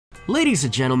Ladies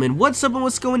and gentlemen, what's up and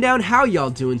what's going down? How y'all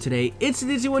doing today? It's the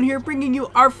Dizzy One here, bringing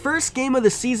you our first game of the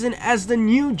season as the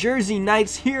New Jersey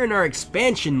Knights here in our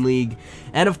expansion league.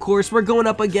 And of course, we're going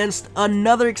up against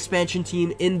another expansion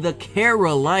team in the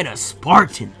Carolina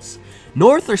Spartans.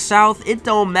 North or south, it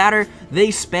don't matter. They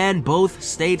span both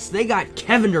states. They got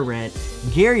Kevin Durant,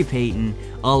 Gary Payton,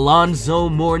 Alonzo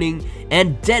Mourning,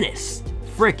 and Dennis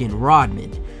frickin'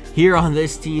 Rodman here on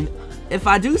this team. If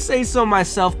I do say so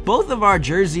myself, both of our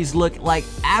jerseys look like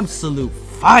absolute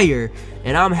fire,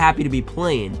 and I'm happy to be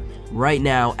playing right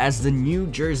now as the New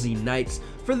Jersey Knights.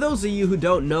 For those of you who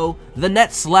don't know, the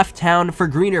Nets left town for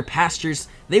greener pastures.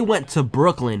 They went to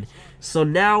Brooklyn. So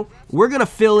now we're going to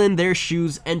fill in their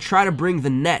shoes and try to bring the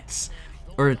Nets,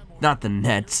 or not the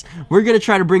Nets, we're going to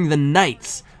try to bring the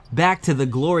Knights back to the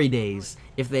glory days,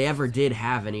 if they ever did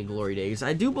have any glory days.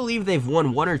 I do believe they've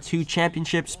won 1 or 2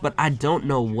 championships, but I don't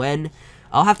know when.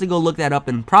 I'll have to go look that up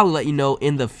and probably let you know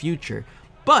in the future.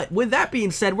 But with that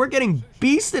being said, we're getting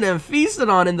beasted and feasted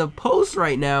on in the post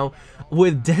right now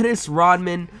with Dennis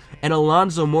Rodman and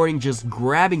Alonzo Mourning just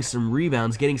grabbing some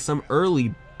rebounds, getting some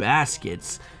early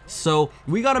baskets. So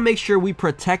we got to make sure we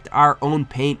protect our own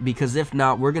paint, because if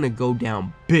not, we're going to go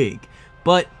down big.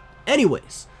 But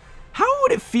anyways, how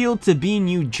would it feel to be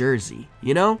New Jersey,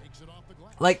 you know?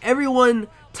 Like, everyone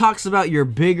talks about your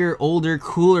bigger, older,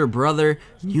 cooler brother,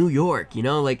 New York, you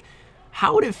know? Like,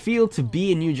 how would it feel to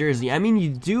be in New Jersey? I mean, you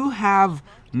do have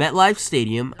MetLife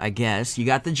Stadium, I guess. You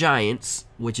got the Giants,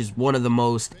 which is one of the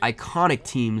most iconic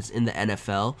teams in the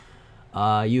NFL.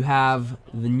 You have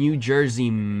the New Jersey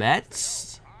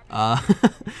Mets.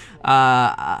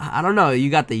 I don't know. You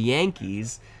got the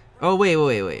Yankees. Oh,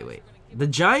 wait. The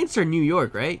Giants are New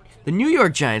York, right? The New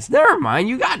York Giants. Never mind.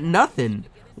 You got nothing.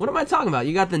 What am I talking about?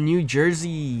 You got the New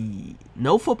Jersey...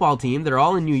 No football team. They're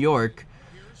all in New York.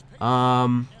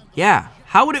 Yeah.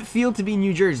 How would it feel to be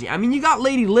New Jersey? I mean, you got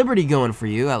Lady Liberty going for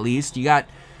you, at least. You got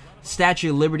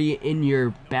Statue of Liberty in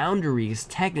your boundaries,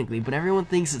 technically. But everyone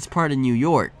thinks it's part of New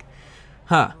York.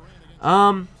 Huh.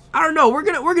 I don't know. We're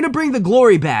gonna bring the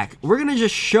glory back. We're gonna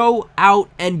just show out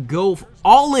and go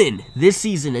all in this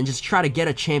season and just try to get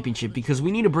a championship, because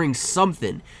we need to bring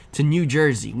something to New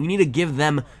Jersey. We need to give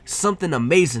them something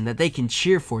amazing that they can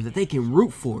cheer for, that they can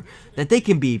root for, that they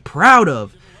can be proud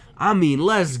of. I mean,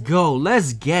 let's go.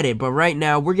 Let's get it. But right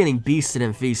now, we're getting beasted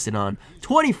and feasted on.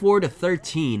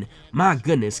 24-13. My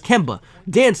goodness. Kemba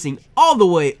dancing all the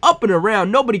way up and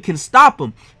around. Nobody can stop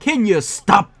him. Can you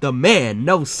stop the man?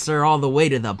 No, sir. All the way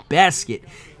to the basket.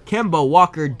 Kemba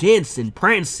Walker dancing,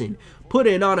 prancing,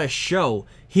 putting on a show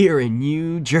here in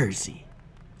New Jersey.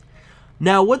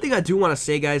 Now, one thing I do want to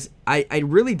say, guys, I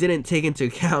really didn't take into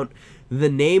account the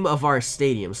name of our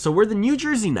stadium. So we're the New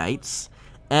Jersey Knights.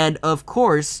 And, of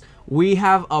course, we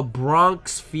have a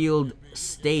Bronx Field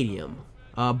Stadium.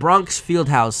 Bronx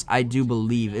Fieldhouse, I do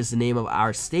believe, is the name of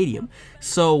our stadium.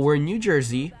 So we're in New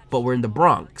Jersey, but we're in the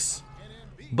Bronx.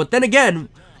 But then again,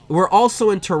 we're also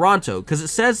in Toronto, because it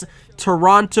says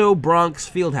Toronto Bronx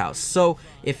Fieldhouse. So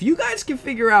if you guys can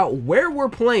figure out where we're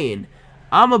playing,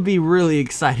 I'm going to be really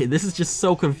excited. This is just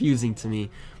so confusing to me.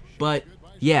 But,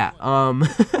 yeah,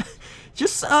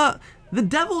 the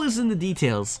devil is in the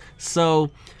details, so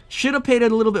should have paid a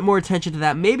little bit more attention to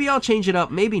that. Maybe I'll change it up,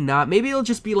 maybe not. Maybe it'll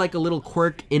just be like a little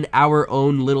quirk in our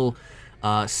own little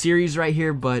series right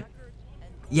here. But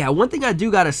yeah, one thing I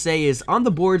do gotta say is on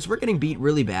the boards, we're getting beat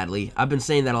really badly. I've been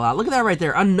saying that a lot. Look at that right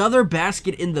there. Another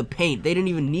basket in the paint. They didn't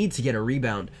even need to get a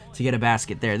rebound to get a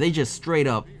basket there. They just straight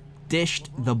up dished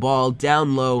the ball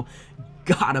down low,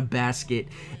 got a basket,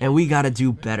 and we gotta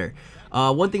do better.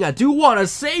 One thing I do want to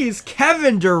say is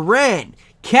Kevin Durant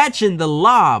catching the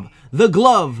lob, the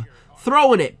glove,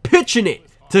 throwing it, pitching it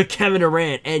to Kevin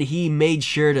Durant, and he made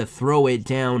sure to throw it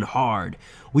down hard.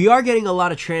 We are getting a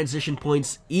lot of transition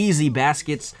points, easy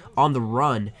baskets on the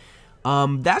run.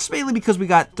 That's mainly because we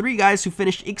got 3 guys who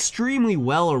finished extremely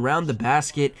well around the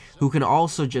basket, who can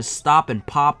also just stop and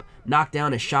pop, knock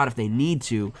down a shot if they need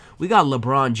to. We got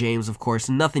LeBron James, of course.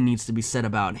 Nothing needs to be said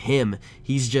about him.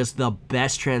 He's just the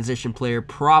best transition player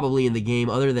probably in the game,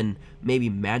 other than maybe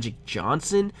Magic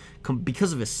Johnson,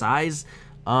 because of his size.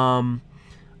 I'd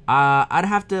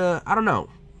have to, I don't know.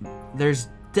 There's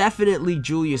definitely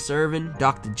Julius Erving,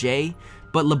 Dr. J,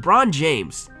 but LeBron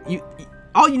James,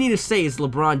 all you need to say is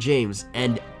LeBron James,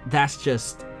 and that's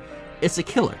just, it's a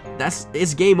killer.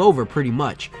 It's game over pretty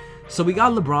much. So we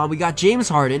got LeBron, we got James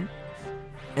Harden,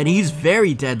 and he's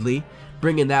very deadly,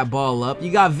 bringing that ball up.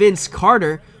 You got Vince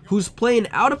Carter, who's playing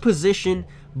out of position,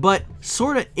 but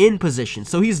sort of in position.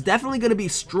 So he's definitely going to be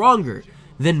stronger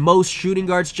than most shooting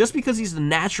guards just because he's the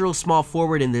natural small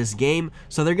forward in this game.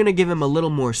 So they're going to give him a little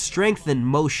more strength than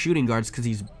most shooting guards because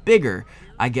he's bigger,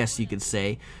 I guess you could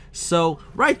say. So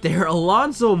right there,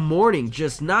 Alonzo Mourning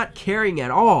just not caring at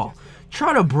all.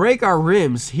 Trying to break our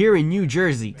rims here in New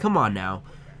Jersey. Come on now.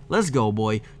 Let's go,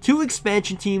 boy. 2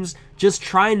 expansion teams just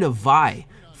trying to vie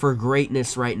for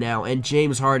greatness right now. And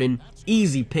James Harden,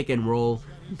 easy pick and roll.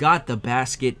 Got the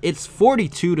basket. It's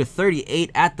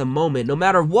 42-38 at the moment. No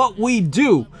matter what we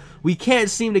do, we can't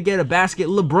seem to get a basket.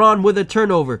 LeBron with a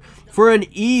turnover for an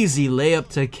easy layup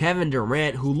to Kevin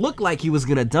Durant, who looked like he was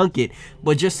going to dunk it,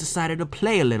 but just decided to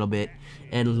play a little bit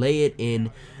and lay it in.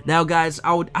 Now, guys,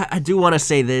 I do want to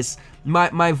say this.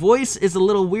 My voice is a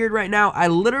little weird right now. I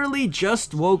literally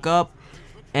just woke up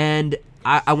and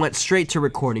I went straight to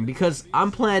recording because I'm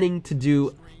planning to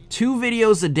do 2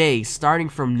 videos a day starting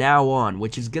from now on,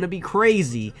 which is gonna be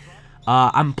crazy.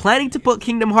 I'm planning to put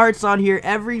Kingdom Hearts on here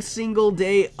every single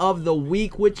day of the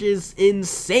week, which is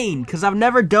insane because I've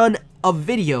never done a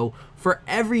video for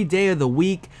every day of the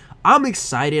week. I'm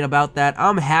excited about that.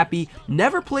 I'm happy.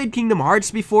 Never played Kingdom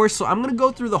Hearts before, so I'm gonna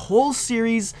go through the whole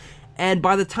series, and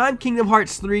by the time Kingdom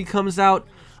Hearts 3 comes out,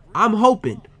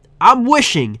 I'm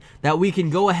wishing that we can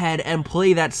go ahead and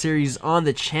play that series on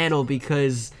the channel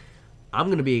because I'm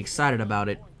going to be excited about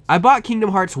it. I bought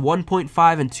Kingdom Hearts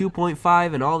 1.5 and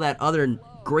 2.5 and all that other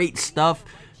great stuff.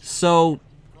 So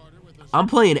I'm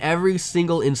playing every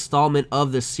single installment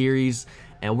of the series.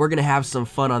 And we're going to have some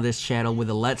fun on this channel with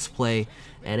a Let's Play.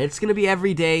 And it's going to be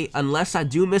every day. Unless I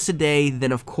do miss a day,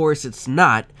 then of course it's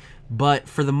not. But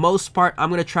for the most part, I'm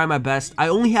going to try my best. I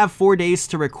only have 4 days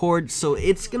to record. So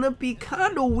it's going to be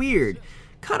kind of weird.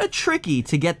 Kind of tricky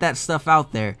to get that stuff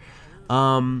out there.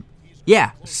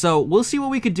 Yeah, so we'll see what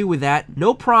we could do with that.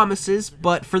 No promises,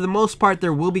 but for the most part,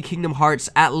 there will be Kingdom Hearts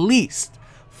at least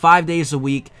 5 days a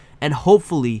week, and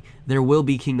hopefully there will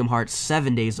be Kingdom Hearts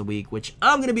 7 days a week, which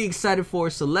I'm going to be excited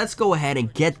for, so let's go ahead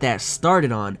and get that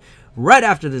started on. Right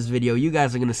after this video, you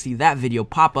guys are going to see that video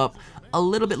pop up a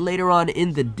little bit later on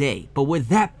in the day. But with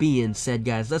that being said,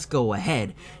 guys, let's go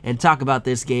ahead and talk about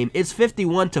this game. It's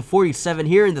 51-47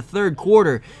 here in the 3rd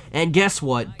quarter, and guess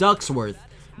what? Ducksworth,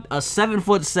 a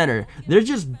 7-foot center. They're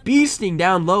just beasting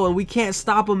down low, and we can't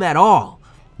stop them at all.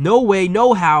 No way,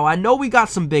 no how. I know we got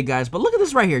some big guys, but look at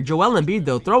this right here. Joel Embiid,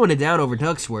 though, throwing it down over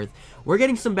Ducksworth. We're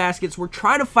getting some baskets. We're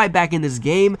trying to fight back in this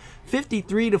game.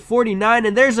 53-49,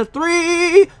 and there's a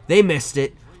 3. They missed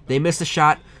it. They missed a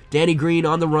shot. Danny Green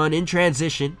on the run in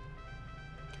transition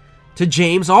to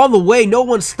James all the way. No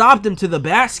one stopped him to the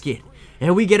basket,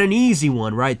 and we get an easy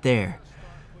one right there.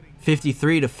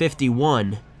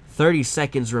 53-51. 30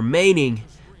 seconds remaining.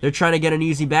 They're trying to get an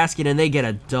easy basket, and they get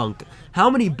a dunk. How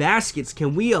many baskets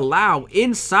can we allow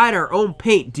inside our own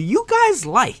paint? Do you guys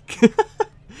like?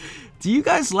 Do you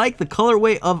guys like the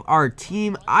colorway of our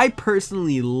team? I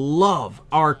personally love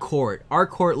our court. Our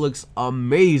court looks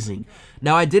amazing.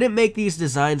 Now, I didn't make these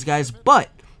designs, guys, but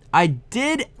I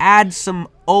did add some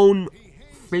own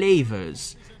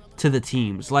flavors to the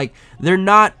teams. Like, they're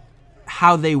not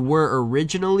how they were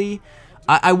originally.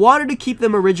 I wanted to keep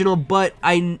them original, but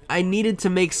I needed to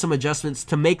make some adjustments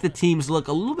to make the teams look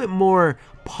a little bit more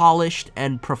polished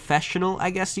and professional, I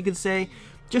guess you could say.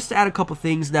 Just to add a couple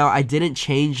things. Now, I didn't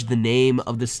change the name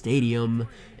of the stadium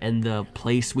and the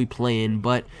place we play in,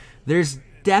 but there's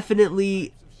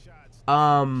definitely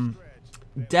some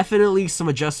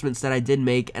adjustments that I did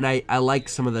make, and I like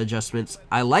some of the adjustments.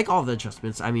 I like all the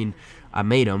adjustments. I mean, I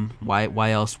made them.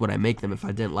 Why else would I make them if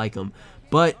I didn't like them?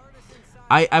 But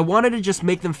I wanted to just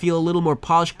make them feel a little more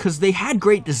polished because they had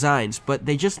great designs, but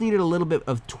they just needed a little bit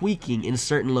of tweaking in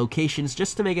certain locations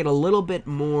just to make it a little bit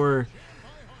more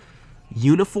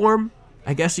uniform,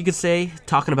 I guess you could say.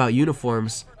 Talking about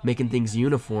uniforms, making things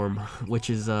uniform, which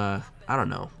is, I don't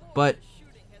know. But,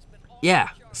 yeah.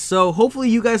 So, hopefully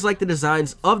you guys like the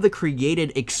designs of the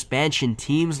created expansion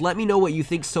teams. Let me know what you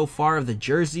think so far of the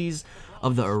jerseys,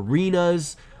 of the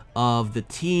arenas, of the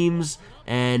teams,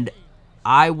 and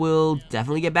I will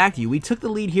definitely get back to you. We took the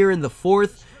lead here in the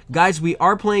 4th. Guys, we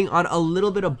are playing on a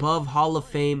little bit above Hall of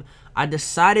Fame. I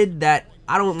decided that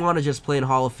I don't want to just play in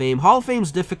Hall of Fame. Hall of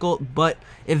Fame's difficult, but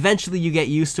eventually you get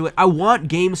used to it. I want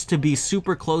games to be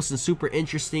super close and super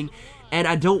interesting, and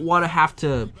I don't want to have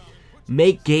to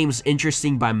make games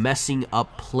interesting by messing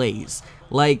up plays.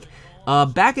 Like,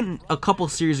 back in a couple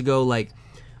series ago, like,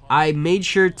 I made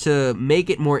sure to make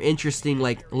it more interesting,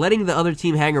 like letting the other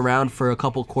team hang around for a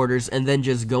couple quarters and then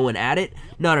just going at it.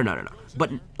 No.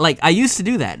 But, like, I used to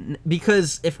do that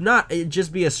because if not, it'd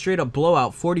just be a straight-up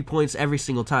blowout, 40 points every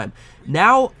single time.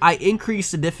 Now, I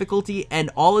increase the difficulty, and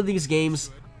all of these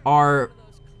games are,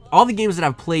 all the games that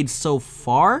I've played so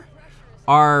far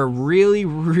are really,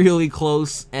 really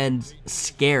close and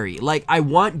scary. Like, I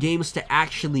want games to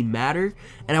actually matter,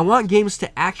 and I want games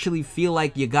to actually feel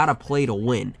like you gotta play to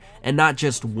win, and not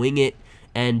just wing it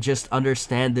and just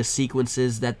understand the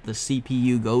sequences that the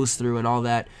CPU goes through and all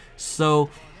that. So,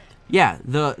 yeah,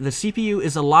 the CPU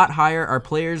is a lot higher. Our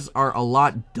players are a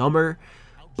lot dumber,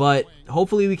 but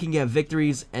hopefully we can get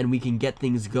victories and we can get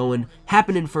things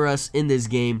happening for us in this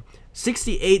game.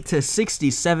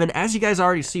 68-67. As you guys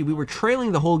already see, we were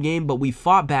trailing the whole game, but we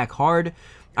fought back hard.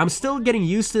 I'm still getting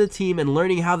used to the team and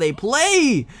learning how they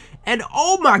play. And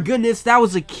oh my goodness, that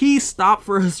was a key stop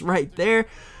for us right there.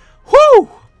 Whoo!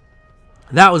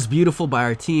 That was beautiful by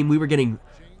our team. We were getting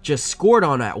just scored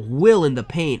on at will in the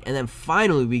paint, and then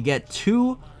finally we get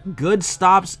 2 good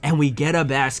stops and we get a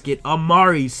basket.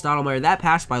 Amari Stoudemire. That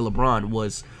pass by Lebron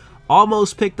was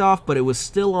almost picked off, but it was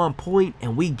still on point,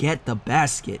 and we get the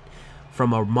basket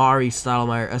from Amari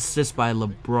Stoudemire. Assist by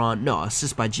LeBron. No,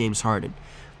 assist by James Harden.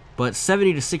 But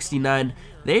 70-69,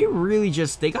 they really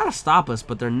they gotta stop us,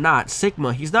 but they're not.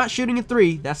 Sigma, he's not shooting a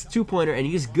 3. That's a 2-pointer, and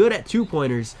he's good at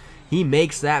 2-pointers. He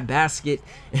makes that basket,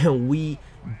 and we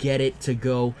get it to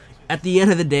go. At the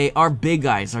end of the day, our big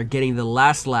guys are getting the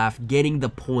last laugh, getting the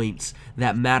points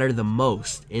that matter the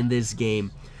most in this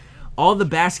game. All the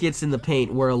baskets in the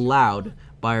paint were allowed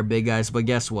by our big guys, but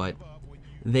guess what?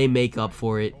 They make up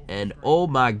for it, and oh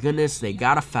my goodness, they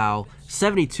got a foul.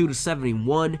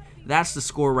 72-71, that's the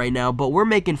score right now, but we're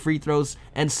making free throws,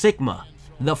 and Sigma,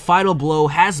 the final blow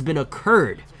has been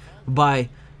occurred by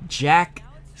Jack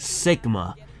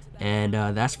Sigma, and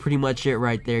that's pretty much it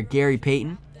right there. Gary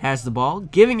Payton has the ball,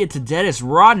 giving it to Dennis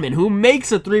Rodman, who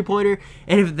makes a 3-pointer,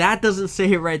 and if that doesn't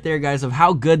say it right there, guys, of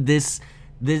how good these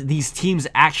teams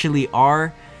actually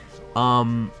are,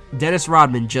 Dennis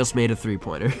Rodman just made a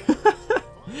 3-pointer.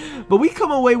 But we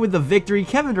come away with the victory.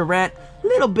 Kevin Durant, a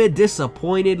little bit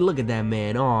disappointed. Look at that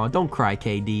man. Oh, don't cry,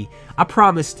 KD. I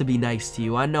promise to be nice to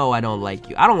you. I know I don't like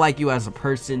you. I don't like you as a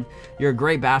person. You're a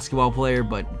great basketball player,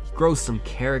 but grow some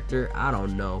character. I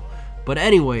don't know. But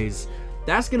anyways,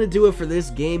 that's going to do it for this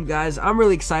game, guys. I'm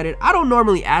really excited. I don't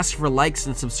normally ask for likes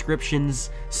and subscriptions.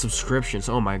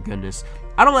 Oh my goodness.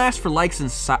 I don't ask for likes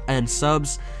and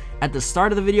subs at the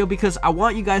start of the video because I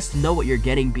want you guys to know what you're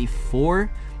getting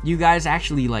before you guys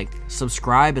actually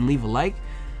subscribe and leave a like.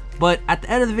 But at the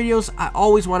end of the videos, I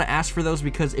always want to ask for those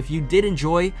because if you did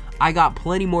enjoy, I got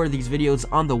plenty more of these videos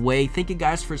on the way. Thank you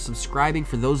guys for subscribing.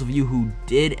 For those of you who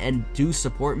did and do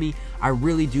support me, I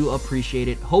really do appreciate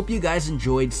it. Hope you guys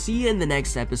enjoyed. See you in the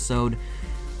next episode.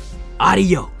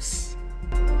 Adios.